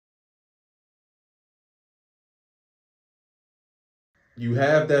you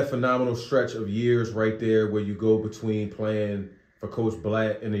have that phenomenal stretch of years right there where you go between playing for Coach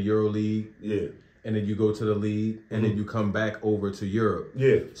Blatt in the EuroLeague. Yeah. And then you go to the league, and then you come back over to Europe.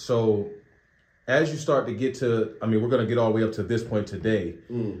 Yeah. So as you start to get to, I mean, we're going to get all the way up to this point today.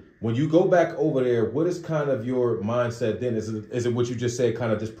 When you go back over there, what is kind of your mindset then? Is it what you just said,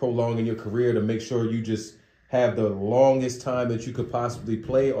 kind of just prolonging your career to make sure you just have the longest time that you could possibly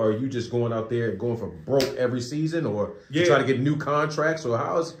play? Or are you just going out there and going for broke every season, or you try to get new contracts? Or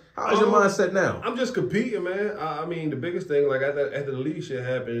how's your mindset now? I'm just competing, man. I mean, the biggest thing, like after the league shit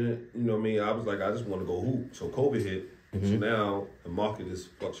happened, you know what I mean? I was like, I just want to go hoop. So COVID hit. So now the market is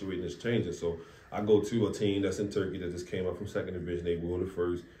fluctuating, it's changing. So I go to a team that's in Turkey that just came up from second division. They won the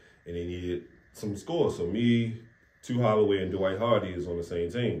first, and they needed some scores. So me, Tu Holloway, and Dwight Hardy is on the same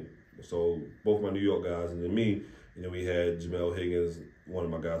team. So both my New York guys, and then me, you know, we had Jamel Higgins, one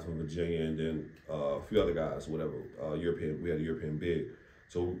of my guys from Virginia, and then a few other guys, whatever, European. We had a European big.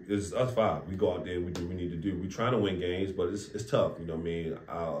 So it's us five. We go out there, we do what we need to do. We're trying to win games, but it's tough, you know what I mean?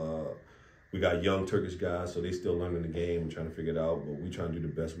 We got young Turkish guys, so they still learning the game and trying to figure it out, but we trying to do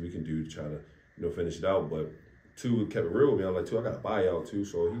the best we can do to try to, you know, finish it out. But Tu kept it real with me. I'm like, Tu, I got a buyout too.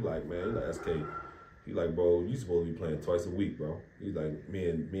 So he like, man, he like, SK, he like, bro, you supposed to be playing twice a week, bro. He's like, me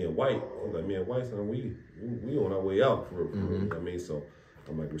and White. He's like, me and White, son, we on our way out for real, you know what I mean? So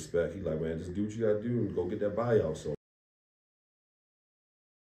I'm like, respect. He like, man, just do what you gotta do and go get that buyout. So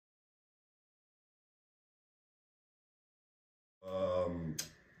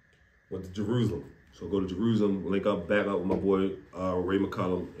went to Jerusalem. So go to Jerusalem, link up, back up with my boy Ray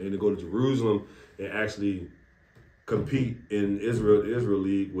McCollum, and then go to Jerusalem and actually compete in Israel, the Israel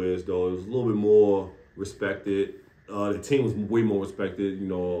League, where though it was a little bit more respected. The team was way more respected. You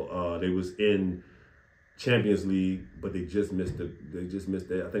know, they was in Champions League, but they just missed it.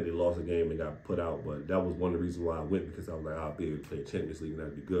 I think they lost a game and got put out. But that was one of the reasons why I went, because I was like, I'll be able to play Champions League and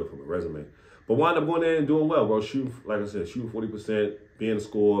that'd be good for my resume. But wound up going there and doing well, bro. Shooting, like I said, shooting 40%, being a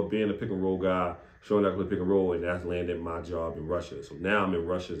scorer, being a pick and roll guy, showing up with pick and roll, and that's landed my job in Russia. So now I'm in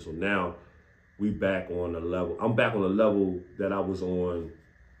Russia. So now we back on the level. I'm back on the level that I was on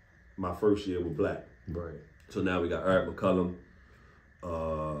my first year with Black. Right. So now we got Eric McCullum,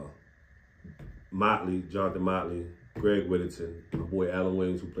 Motley, Jonathan Motley, Greg Whittington, my boy Alan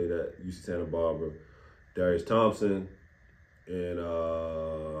Williams, who played at UC Santa Barbara, Darius Thompson, and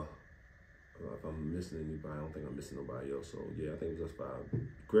if I'm missing anybody, I don't think I'm missing nobody else. So yeah, I think it was us five.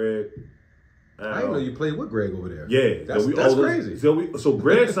 Greg. I didn't know you played with Greg over there. Yeah, that's crazy. So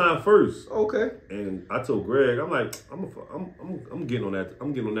Greg signed first. Okay. And I told Greg, I'm like, I'm getting on that.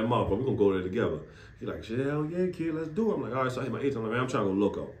 I'm getting on that motherfucker. We're gonna go there together. He's like, hell yeah, kid, let's do it. I'm like, all right. So I hit my agent. I'm like, man, I'm trying to go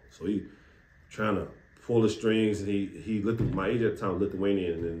loco. So he trying to pull the strings, and he my agent at the time was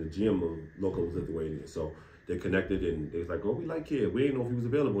Lithuanian, and then the GM of loco was Lithuanian. So they connected, and they was like, oh, we like kid. We didn't know if he was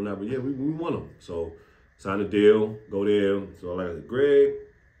available or not, but yeah, we want him. So sign a deal, go there. So like I said, Greg,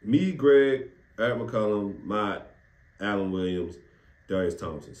 Eric McCollum, Mott, Alan Williams, Darius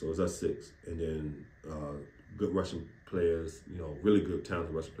Thompson. So it's us six. And then good Russian players, you know, really good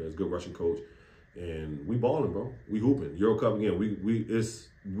talented Russian players, good Russian coach. And we balling, bro. We hooping. EuroCup again.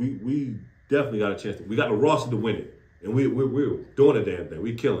 We definitely got a chance. We got the roster to win it. And we're doing a damn thing.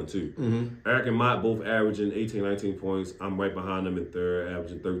 We killing too. Eric and Mott both averaging 18, 19 points. I'm right behind them in third,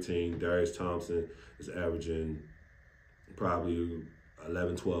 averaging 13. Darius Thompson is averaging probably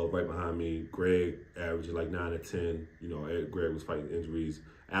 11, 12 right behind me. Greg averaging like 9 or 10. You know, Greg was fighting injuries.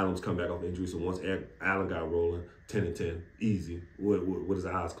 Alan's come back off injury. So once Alan got rolling, 10 and 10, easy, with his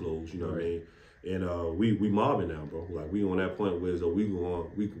eyes closed, you know what I mean? And we mobbing now, bro. Like we on that point where so we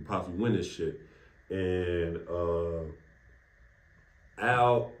can possibly win this shit. And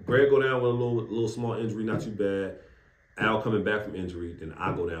Greg go down with a little small injury, not too bad. Al coming back from injury, then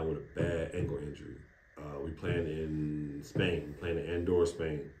I go down with a bad ankle injury. We playing in Spain, playing in Andorra,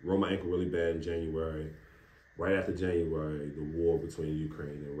 Spain. Rolled my ankle really bad in January. Right after January, the war between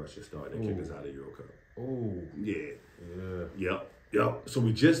Ukraine and Russia started and kicked us out of EuroCup. Oh, yeah. Yep. So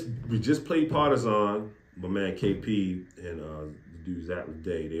we just played Partizan. My man KP and the dude Zach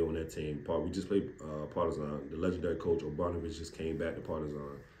Day, they on that team. We just played Partizan. The legendary coach Obranovich just came back to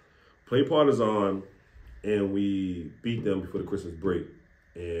Partizan. Played Partizan, and we beat them before the Christmas break.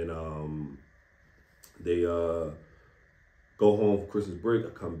 And they go home for Christmas break. I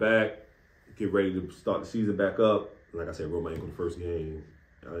come back, get ready to start the season back up. Like I said, rolled my ankle the first game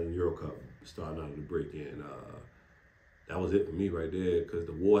in EuroCup, starting out of the break. And that was it for me right there, because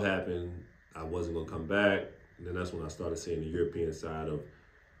the war happened. I wasn't going to come back. And then that's when I started seeing the European side of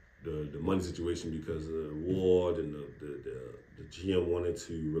the money situation because of the war. Then the GM wanted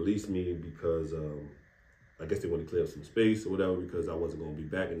to release me because I guess they wanted to clear up some space or whatever because I wasn't going to be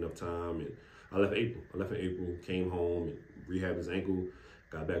back enough time. And I left April. I left in April, came home and rehabbed his ankle,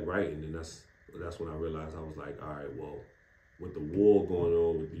 got back right. And then that's when I realized I was like, all right, well, with the war going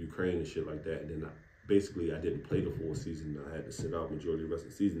on with the Ukraine and shit like that, and then I didn't play the full season. I had to sit out majority of the rest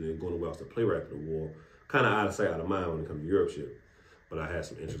of the season and going nowhere else to play right after the war. Kind of out of sight, out of mind when it comes to Europe shit. But I had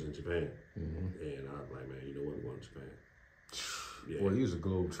some interest in Japan. And I was like, man, you know what, I'm going to Japan. Yeah. Well, he was a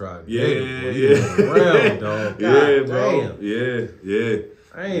globetrotter. Yeah. Around, dog. God, bro. Damn.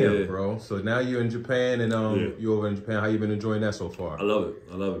 Damn, bro. So now you're in Japan, and you're over in Japan. How you been enjoying that so far? I love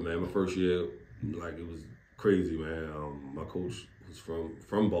it, man. My first year, like, it was crazy, man. My coach was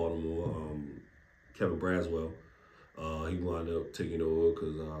from Baltimore, Kevin Braswell. He wound up taking over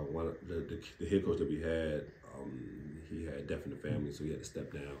because the head coach that we had, he had death in the family, so he had to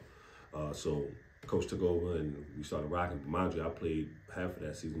step down. So coach took over and we started rocking. But mind you, I played half of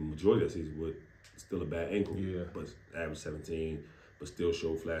that season, majority of that season with still a bad ankle. Yeah. But average 17, but still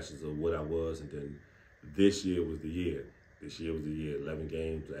showed flashes of what I was. And then this year was the year. 11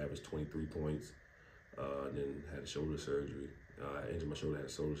 games, averaged 23 points. Then had a shoulder surgery. I injured my shoulder, had a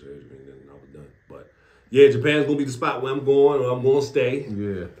shoulder surgery, and then I was done. But yeah, Japan's gonna be the spot where I'm going, or I'm gonna stay.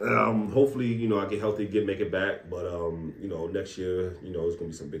 Yeah. Hopefully, I get healthy, make it back. But next year, it's gonna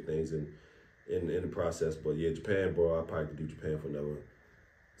be some big things in the process. But yeah, Japan, bro, I probably could do Japan for another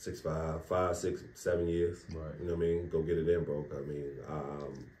 5, 6, 7 years. Right. You know what I mean? Go get it in, bro. I mean,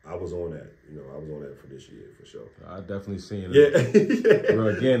 I was on that. I was on that for this year for sure. I definitely seen it. Yeah. Bro,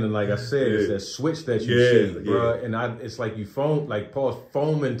 again, and like I said, it's that switch that you see, bro. And it's like you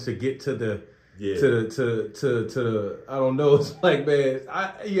foaming to get to the I don't know. It's like, man,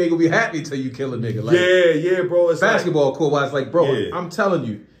 you ain't gonna be happy till you kill a nigga. Like, bro. It's basketball court wise, like, bro, I'm telling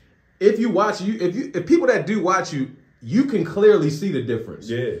you, if people that do watch you, you can clearly see the difference.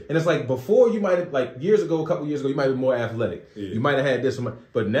 Yeah. And it's like before you might have, like a couple years ago, you might be more athletic. Yeah. You might have had this one.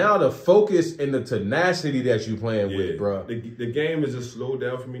 But now the focus and the tenacity that you playing with, bro. The game is just slowed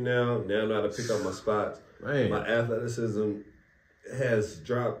down for me now. Now I know how to pick up my spots. Man. My athleticism has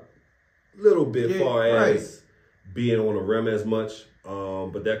dropped a little bit far as being on the rim as much.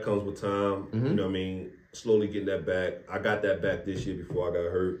 But that comes with time. You know what I mean? Slowly getting that back. I got that back this year before I got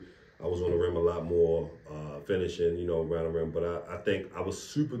hurt. I was on the rim a lot more, finishing, around the rim. But I think I was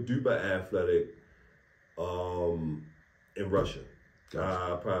super duper athletic in Russia. Gotcha.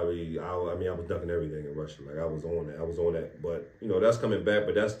 I was ducking everything in Russia. Like, I was on that. But, that's coming back.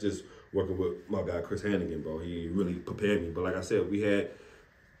 But that's just working with my guy, Chris Hannigan, bro. He really prepared me. But like I said, we had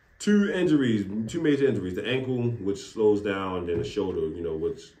two major injuries. The ankle, which slows down, and then the shoulder,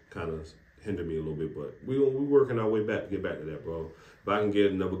 which kind of hindered me a little bit. But we're working our way back to get back to that, bro. If I can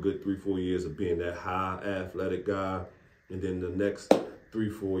get another good 3-4 years of being that high athletic guy, and then the next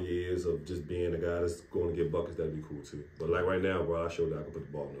 3-4 years of just being a guy that's going to get buckets, that'd be cool too. But like right now, bro, I showed that I could put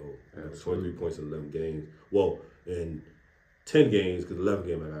the ball in the hole. 23 points in 11 games. Well, in 10 games, because 11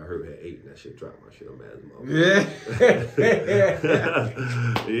 games I got hurt, had 8, and that shit dropped my shit. I'm mad as a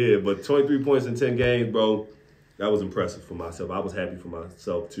yeah, but 23 points in 10 games, bro, that was impressive for myself. I was happy for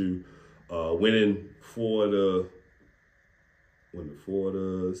myself too. Winning for the I think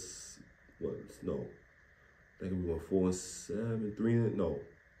we went 4-7, 4-6.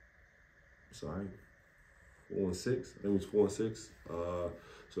 I think it was 4-6.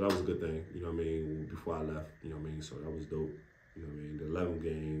 So that was a good thing, before I left, so that was dope. The 11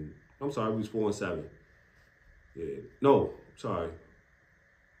 game. I'm sorry, we was 4-7. Yeah. No, sorry.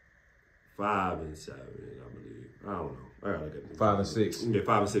 5-7, I believe. I don't know. I gotta get 5-6. Yeah,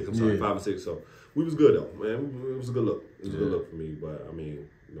 5-6. I'm sorry, 5-6. So we was good though, man. It was a good look. It was a good look for me. But I mean,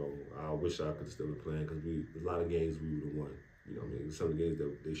 I wish I could have still been playing because a lot of games we would have won. Some of the games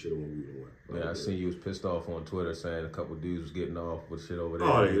that they should have won, we would have won. But I seen you was pissed off on Twitter saying a couple dudes was getting off with shit over there.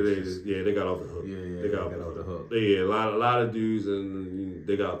 Oh, they got off the hook. Yeah, they got off the hook. Yeah, a lot of dudes and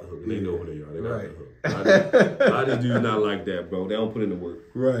they got off the hook. And they know who they are. They got off the hook. A lot of these dudes not like that, bro. They don't put in the work.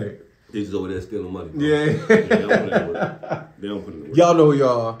 Right. They just over there stealing money, bro. Yeah. They don't put in the work. They don't put in the work. Y'all know who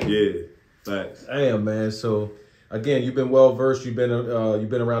y'all are. Yeah. Facts. Damn, man. So, again, you've been well versed. You've been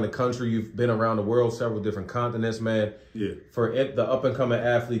around the country. You've been around the world, several different continents, man. Yeah. For the up and coming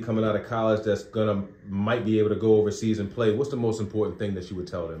athlete coming out of college that's might be able to go overseas and play, what's the most important thing that you would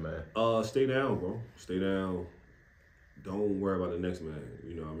tell them, man? Stay down, bro. Stay down. Don't worry about the next man.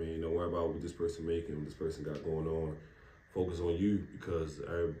 Don't worry about what this person making, what this person got going on. Focus on you because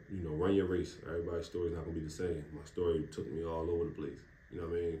run your race. Everybody's story is not gonna be the same. My story took me all over the place.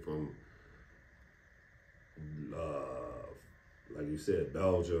 From like you said,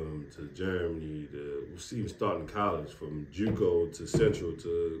 Belgium to Germany, to even starting college from JUCO to Central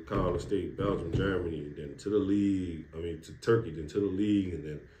to Colorado State, Belgium, Germany, then to the league. I mean, to Turkey, then to the league, and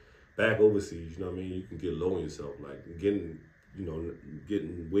then back overseas. You know what I mean? You can get low on yourself, like getting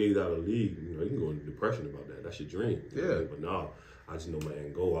waved out of the league. You know, you can go into depression about that. That's your dream. Yeah. Know? But now I just know my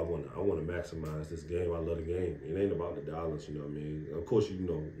end goal. I want to maximize this game. I love the game. It ain't about the dollars. You know what I mean? Of course, you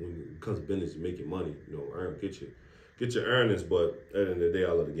know when it comes to business, you make your money. You know, get your earnings, but at the end of the day,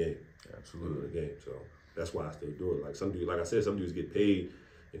 I love the game. Absolutely. I love the game. So that's why I still do it. Like some dudes, like I said, some dudes get paid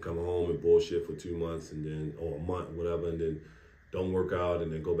and come home and bullshit for 2 months and then, or a month, whatever, and then don't work out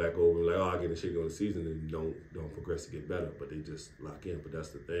and then go back over and like, oh, I get in shape on the season and don't progress to get better. But they just lock in. But that's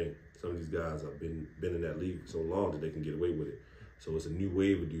the thing. Some of these guys have been in that league for so long that they can get away with it. So it's a new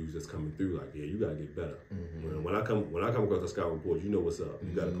wave of dudes that's coming through. Like, yeah, you gotta get better. Mm-hmm. When I come across the scout report, you know what's up.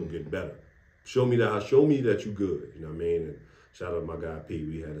 You gotta go get better. Show me that you good. You know what I mean? And shout out to my guy P.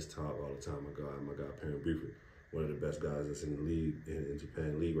 We had this talk all the time. My guy Parent Briefly, one of the best guys that's in the league in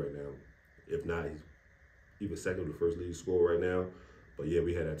Japan league right now. If not, he's even second to the first league scorer right now. But yeah,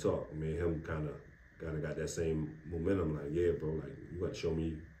 we had that talk. I mean, him kind of got that same momentum. Like, yeah, bro, like you got to show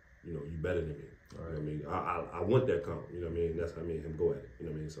me, you know, you better than me. All right. You know what I mean? I want that comp. You know what I mean? That's how I mean him go at it. You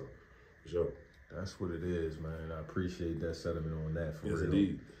know what I mean? So, for sure. That's what it is, man. I appreciate that sentiment on that for real. Yes,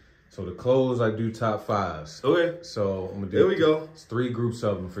 indeed. So to close, I do top fives. Okay. So I'm gonna do. There we go. It's 3 groups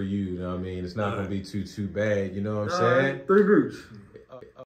of them for you. You know what I mean? It's not gonna be too bad. You know what I'm saying? 3 groups.